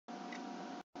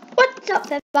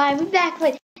What's up, everybody? We're back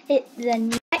with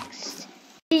the next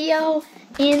video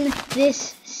in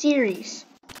this series.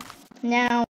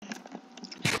 Now,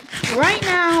 right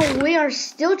now, we are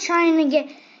still trying to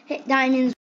hit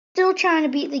diamonds, still trying to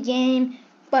beat the game,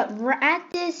 but at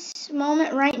this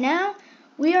moment right now,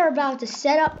 we are about to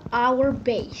set up our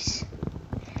base.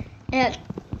 And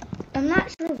I'm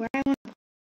not sure where I want to put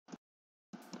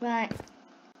it, but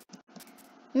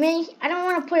I don't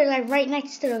want to put it like right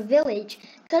next to the village,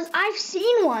 because I've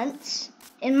seen once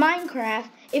in Minecraft,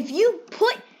 if you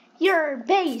put your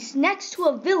base next to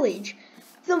a village,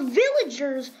 the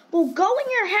villagers will go in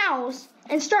your house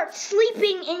and start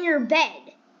sleeping in your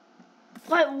bed.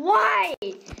 But why?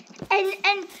 And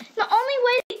the only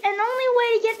way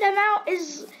to get them out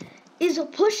is to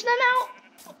push them out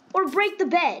or break the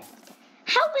bed.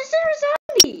 How is there a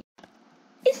zombie?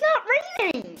 It's not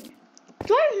raining.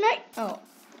 Do I have night? Oh,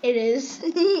 it is.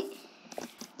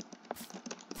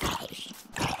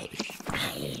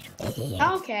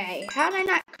 Okay, how did I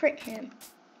not crit him?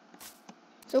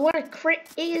 So what a crit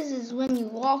is when you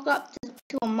walk up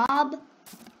to a mob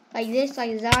like this,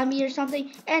 like a zombie or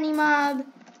something, any mob,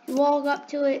 you walk up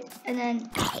to it and then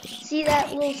see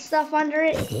that little stuff under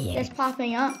it that's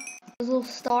popping up, those little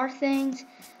star things.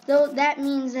 So that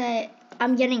means that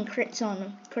I'm getting crits on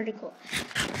them, critical.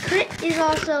 Crit is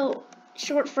also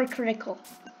short for critical,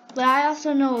 but I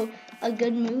also know a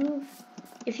good move.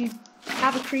 If you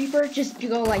have a creeper, just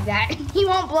go like that. He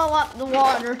won't blow up the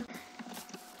water.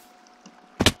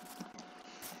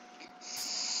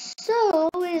 So,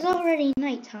 it is already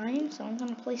nighttime, so I'm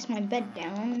going to place my bed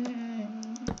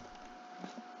down.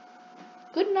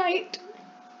 Good night.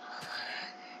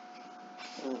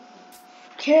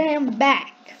 Okay, I'm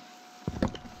back.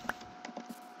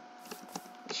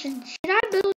 Should I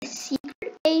build a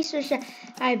secret base or should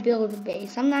I build a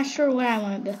base? I'm not sure what I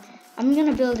want to build. I'm going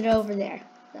to build it over there.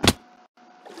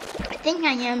 I think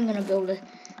I am going to build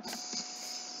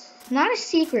not a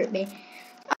secret base.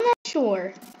 I'm not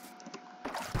sure.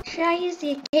 Should I use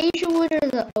the acacia wood or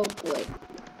the oak wood?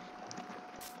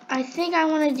 I think I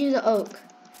want to do the oak.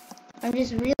 I'm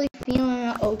just really feeling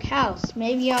an oak house.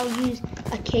 Maybe I'll use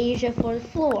acacia for the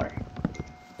floor.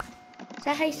 Is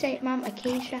that how you say it, Mom?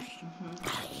 Acacia?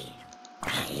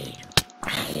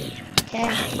 Okay.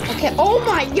 Okay. Oh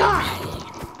my God!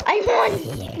 I won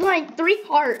like 3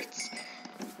 hearts.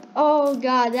 Oh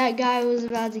God, that guy was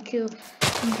about to kill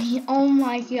me. Oh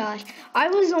my gosh. I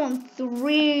was on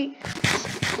 3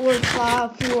 or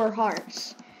 4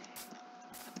 hearts.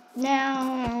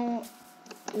 Now,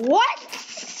 what?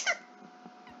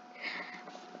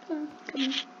 Oh, come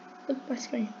on. Look at my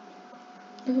screen.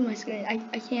 Look at my screen. I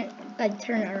can't like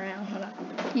turn it around. Hold on.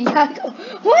 You gotta go.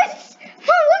 What?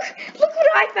 Oh, look what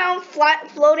I found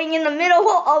floating in the middle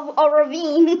of a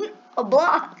ravine. A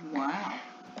block. Wow.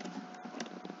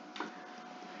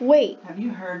 Wait. Have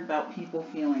you heard about people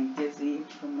feeling dizzy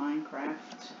from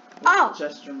Minecraft? Oh.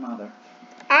 Just your mother.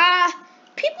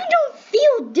 People don't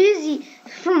feel dizzy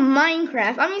from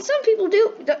Minecraft. I mean, some people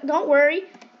do. Don't worry.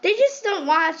 They just don't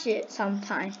watch it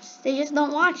sometimes. They just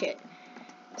don't watch it.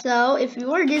 So, if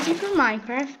you are dizzy from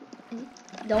Minecraft,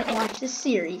 don't watch this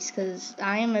series, because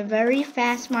I am a very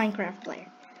fast Minecraft player.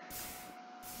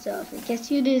 So, if it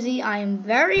gets you dizzy, I am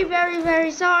very, very,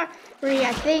 very sorry.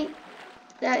 I think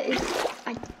that is...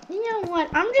 you know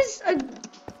what? I'm just...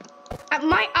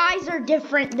 my eyes are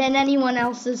different than anyone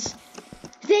else's.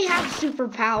 They have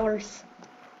superpowers.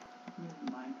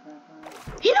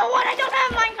 You know what? I don't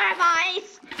have Minecraft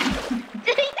eyes.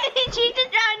 She's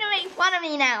just trying to make fun of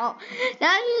me now.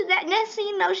 Next thing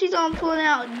you know, she's on pulling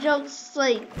out jokes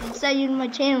like saying my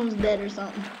channel's dead or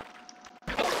something.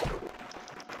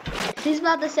 She's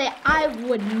about to say, I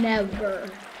would never.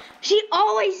 She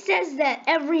always says that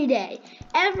every day.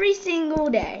 Every single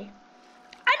day.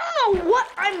 I don't know what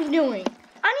I'm doing.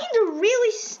 I need to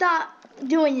really stop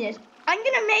doing this. I'm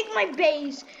gonna make my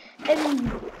base, and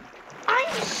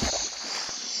I'm such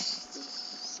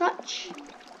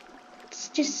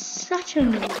a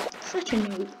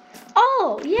noob.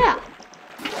 Oh yeah.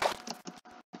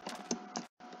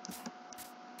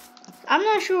 I'm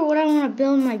not sure what I want to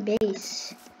build my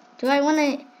base. Do I want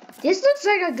to? This looks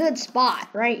like a good spot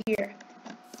right here.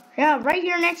 Yeah, right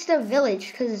here next to a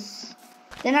village, because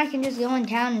then I can just go in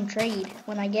town and trade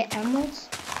when I get emeralds.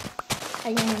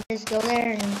 I can just go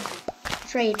there and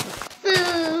trade for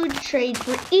food, trade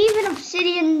for even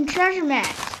obsidian treasure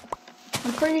mats.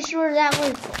 I'm pretty sure that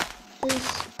was I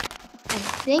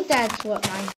think that's what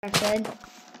Minecraft said.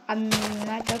 I'm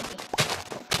not joking. I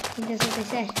think that's what they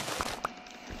said.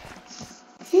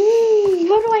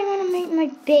 What do I want to make my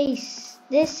base?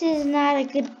 This is not a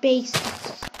good base.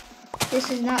 This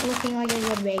is not looking like a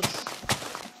good base.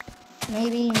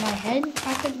 Maybe my head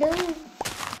I could build?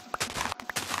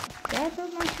 Did I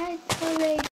build my head for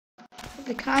base? If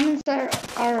the comments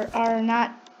are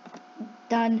not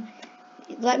done,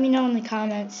 let me know in the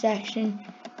comments section.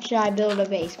 Should I build a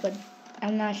base? But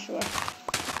I'm not sure.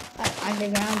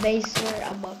 Underground base or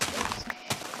above base?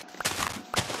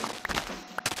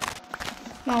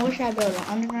 Mom, what should I build? An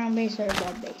underground base or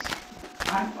above base?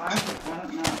 I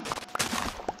don't know.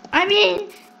 I mean,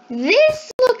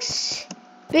 this looks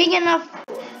big enough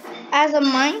as a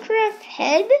Minecraft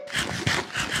head.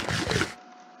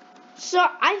 So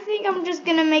I think I'm just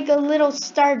gonna make a little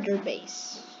starter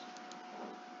base.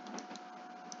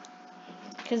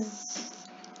 Because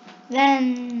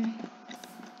then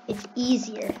it's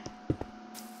easier.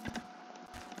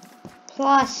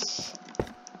 Plus,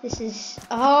 this is,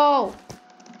 oh.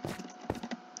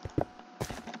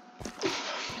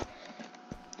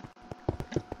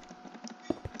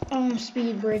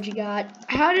 Speed bridge god.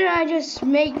 How did I just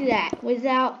make that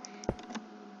without,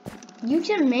 you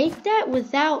can make that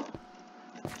without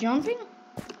jumping?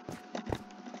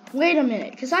 Wait a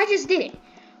minute, because I just did it.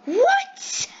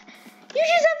 What? You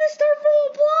just have to start from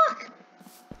a block.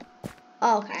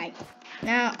 Okay.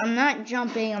 Now, I'm not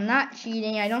jumping. I'm not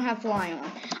cheating. I don't have fly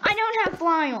on. I don't have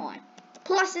fly on.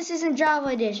 Plus, this isn't Java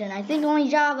edition. I think only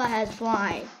Java has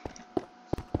fly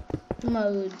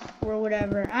mode or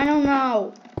whatever. I don't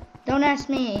know. Don't ask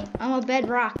me. I'm a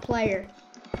Bedrock player.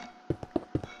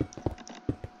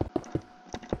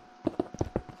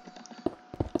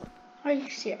 Are you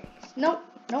serious? Nope.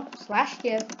 Nope.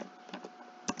 /give.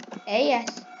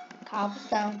 AS.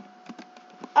 Cobblestone.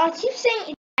 Oh, it keeps saying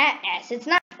it's AS. It's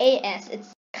not AS.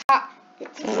 It's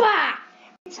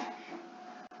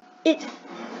it's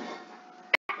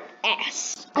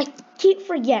AS. I keep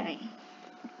forgetting.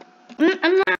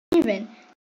 I'm not even.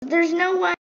 There's no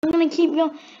way I'm gonna keep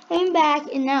going back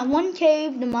in that one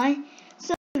cave to mine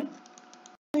some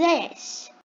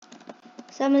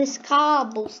of this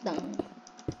cobblestone.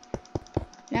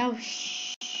 Now,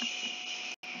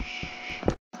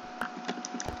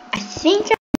 I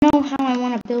think I know how I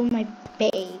want to build my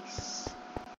base.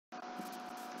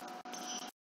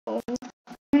 So I'm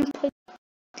gonna put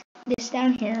this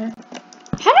down here.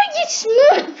 How do I get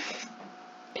smooth?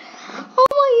 Oh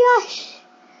my gosh.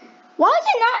 Why is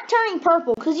it not turning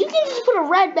purple? Because you can just put a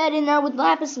red bed in there with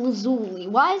lapis lazuli.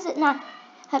 Why is it not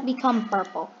have become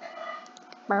purple?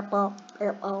 Purple,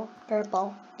 purple,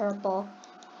 purple, purple.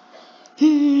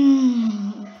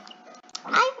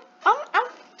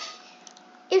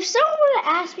 If someone were to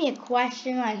ask me a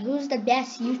question like who's the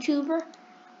best YouTuber,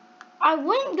 I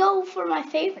wouldn't go for my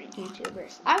favorite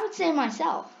YouTubers. I would say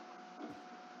myself.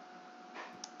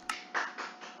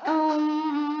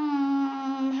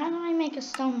 How do I make a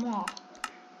stone wall?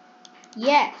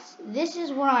 Yes, this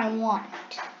is what I want.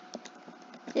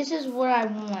 This is what I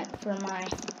want for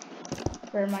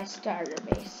my starter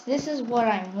base. This is what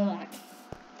I want.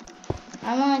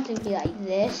 I want it to be like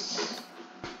this.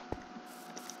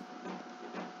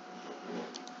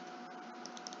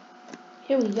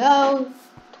 Here we go.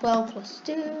 12 plus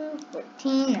 2,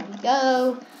 14. There we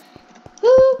go. Woo,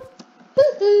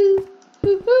 hoo, hoo,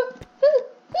 hoo, hoo, hoo,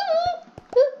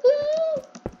 hoo, hoo.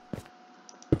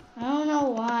 I don't know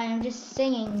why. I'm just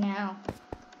singing now.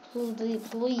 Please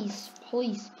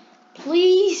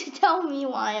tell me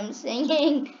why I'm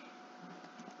singing.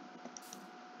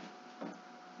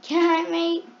 Can I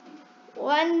make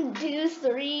 1, 2,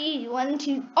 3, 1,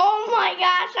 2? Oh my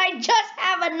gosh! I just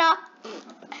have enough.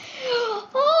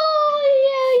 Oh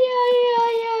yeah.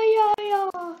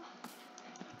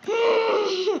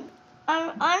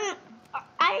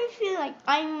 I feel like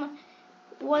I'm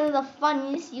one of the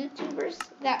funniest YouTubers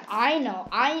that I know.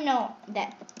 I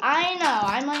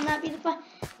might not be the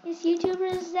funniest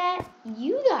YouTubers that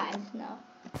you guys know,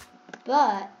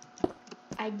 but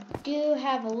I do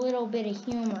have a little bit of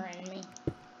humor in me.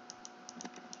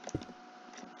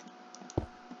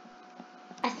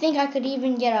 I think I could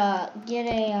even get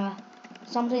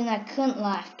something that couldn't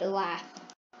laugh to laugh.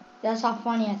 That's how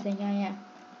funny I think I am.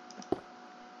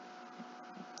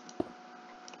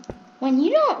 When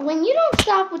you don't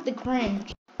stop with the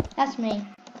cringe. That's me.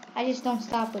 I just don't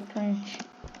stop with cringe.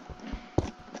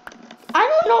 I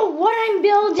don't know what I'm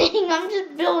building. I'm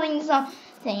just building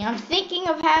something. I'm thinking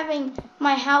of having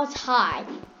my house high.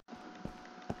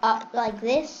 Up like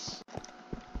this.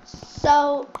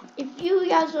 So, if you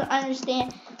guys would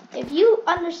understand, if you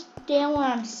understand what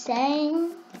I'm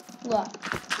saying, look,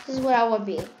 this is what I would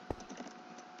be.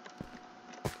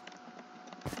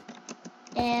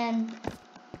 And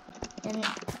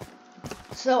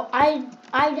so I'd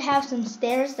have some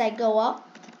stairs that go up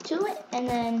to it, and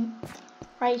then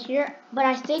right here. But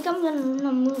I think I'm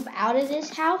gonna move out of this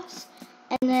house,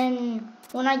 and then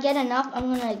when I get enough,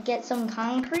 I'm gonna get some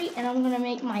concrete, and I'm gonna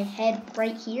make my head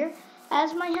right here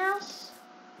as my house.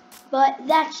 But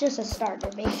that's just a starter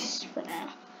base for now.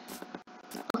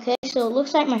 Okay, so it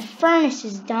looks like my furnace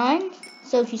is done.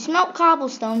 So if you smelt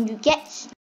cobblestone, you get.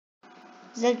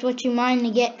 That's what you mine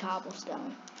to get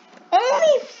cobblestone.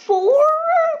 Only 4?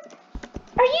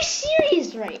 Are you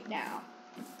serious right now?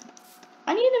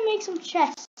 I need to make some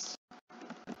chests.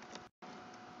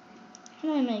 How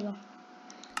do I make them?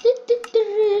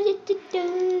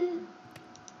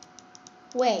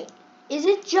 Wait, is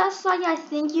it just like I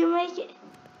think you make it?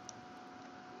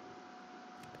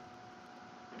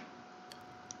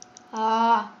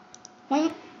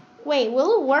 Wait,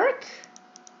 will it work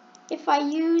if I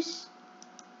use...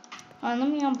 Hold on, let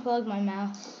me unplug my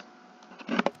mouse.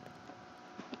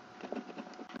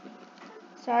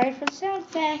 Sorry for the sound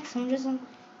effects, I'm just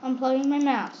unplugging my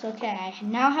mouse. Okay, I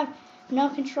now have no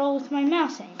control with my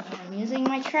mouse anymore. I'm using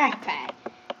my trackpad.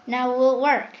 Now will it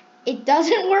work? It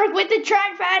doesn't work with the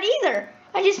trackpad either.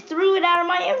 I just threw it out of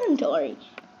my inventory.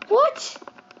 What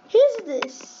is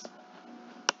this?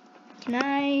 Can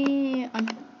I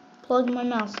unplug my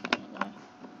mouse?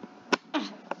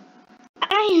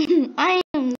 I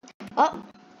am. Oh,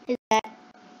 is that?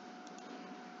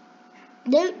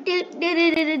 Do do do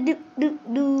do do do do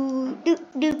do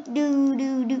do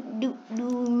do do do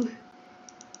do.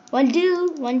 1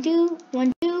 2 1 2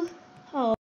 1 2.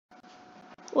 Oh.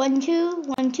 1 2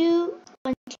 1 2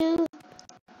 1 2.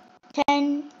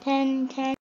 10 10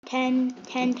 10 10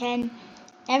 10 10.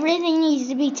 Everything needs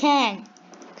to be 10,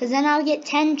 cause then I'll get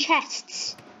 10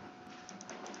 chests.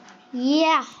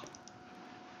 Yeah.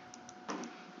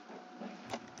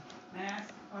 May I ask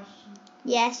a question?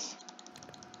 Yes.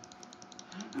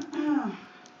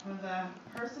 For the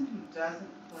person who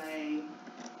doesn't play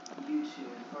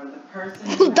YouTube, or the person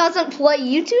Who doesn't play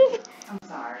YouTube? I'm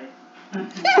sorry.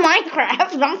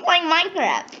 Minecraft. I'm playing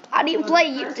Minecraft. How do you play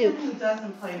YouTube? The person who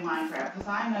doesn't play Minecraft, because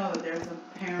I know that there's a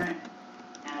parent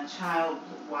and a child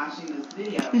watching this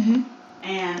video.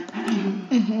 And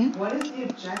what is the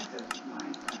objective of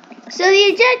Minecraft? So the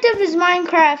objective is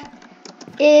Minecraft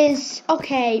is,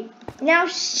 okay, now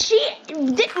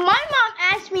my mom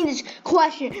asked me this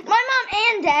question. My mom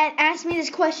and dad asked me this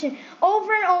question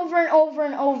over and over and over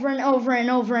and over and over and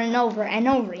over and over and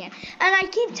over again. And I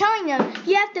keep telling them,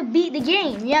 you have to beat the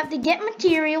game. You have to get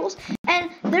materials,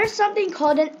 and there's something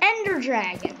called an ender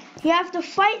dragon. You have to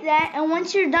fight that, and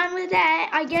once you're done with that,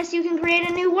 I guess you can create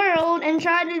a new world and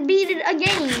try to beat it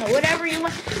again, or whatever you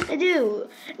want to do.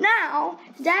 Now,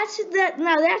 that's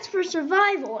for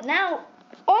survival. Now,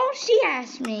 all she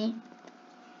asked me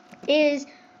is,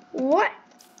 what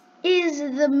is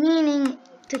the meaning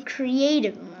to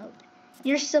creative mode?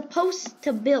 You're supposed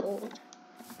to build.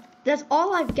 That's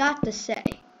all I've got to say.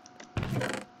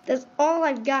 That's all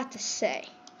I've got to say.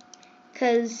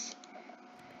 Because...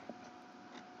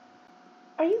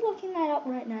 Are you looking that up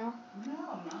right now? No,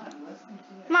 I'm not. I'm listening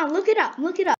to you. Come on, look it up.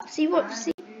 Look it up. See what?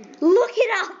 See. Look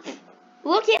it up.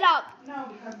 Look it up. No,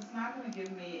 because it's not going to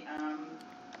give me.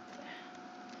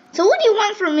 So what do you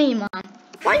want from me, Mom?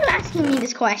 Why are you asking me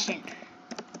this question?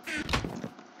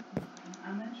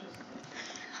 I'm interested.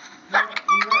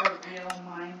 You're a real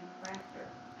Minecrafter.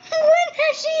 When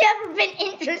has she ever been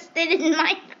interested in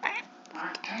Minecraft?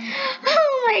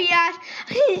 Oh my gosh.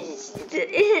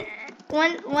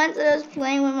 Once I was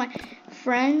playing with my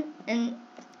friend,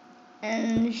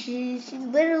 and she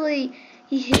literally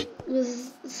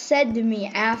said to me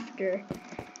after,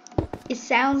 it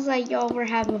sounds like y'all were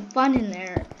having fun in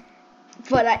there,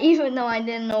 but even though I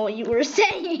didn't know what you were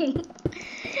saying,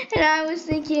 and I was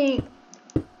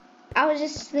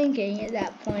just thinking at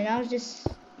that point, I was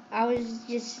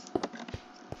just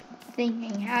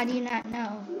thinking, how do you not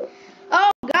know?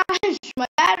 Oh gosh, my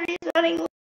battery's running low.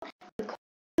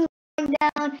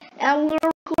 Down, and I'm gonna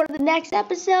record the next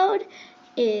episode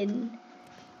in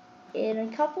a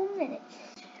couple minutes.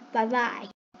 Bye bye.